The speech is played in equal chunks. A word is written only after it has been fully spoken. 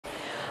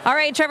All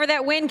right, Trevor,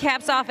 that win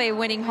caps off a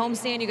winning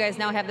homestand. You guys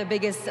now have the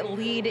biggest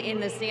lead in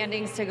the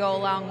standings to go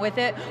along with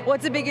it.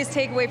 What's the biggest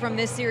takeaway from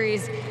this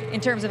series in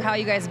terms of how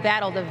you guys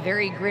battled a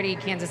very gritty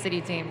Kansas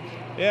City team?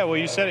 Yeah, well,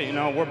 you said it.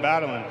 We're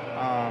battling.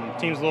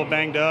 Team's a little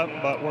banged up,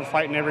 but we're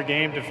fighting every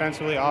game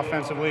defensively,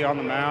 offensively, on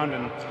the mound,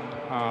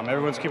 and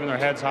everyone's keeping their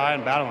heads high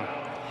and battling.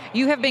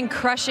 You have been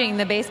crushing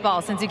the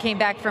baseball since you came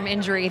back from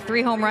injury.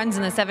 3 home runs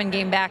in the 7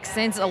 game back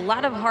since. A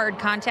lot of hard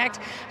contact.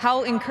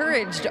 How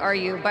encouraged are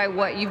you by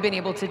what you've been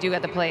able to do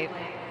at the plate?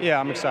 Yeah,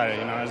 I'm excited.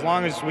 As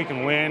long as we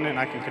can win and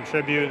I can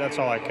contribute, that's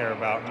all I care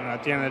about.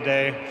 At the end of the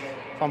day,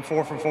 if I'm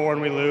 4 for 4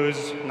 and we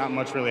lose, not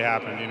much really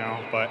happened,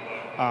 But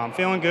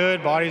feeling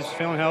good, body's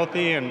feeling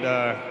healthy, and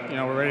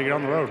we're ready to get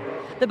on the road.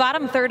 The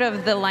bottom third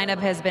of the lineup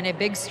has been a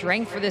big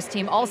strength for this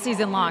team all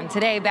season long.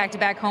 Today,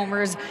 back-to-back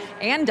homers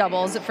and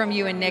doubles from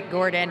you and Nick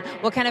Gordon.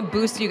 What kind of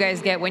boost do you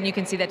guys get when you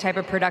can see that type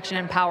of production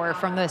and power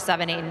from the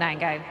 7, 8, and 9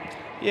 guy?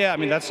 Yeah,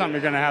 that's something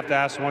you're going to have to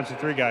ask the 1, 2,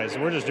 3 guys.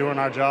 We're just doing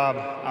our job.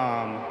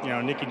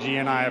 Nikki G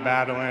and I are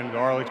battling,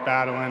 Garlick's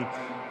battling.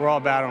 We're all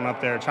battling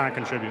up there trying to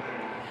contribute.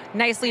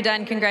 Nicely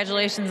done.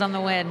 Congratulations on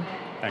the win.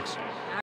 Thanks.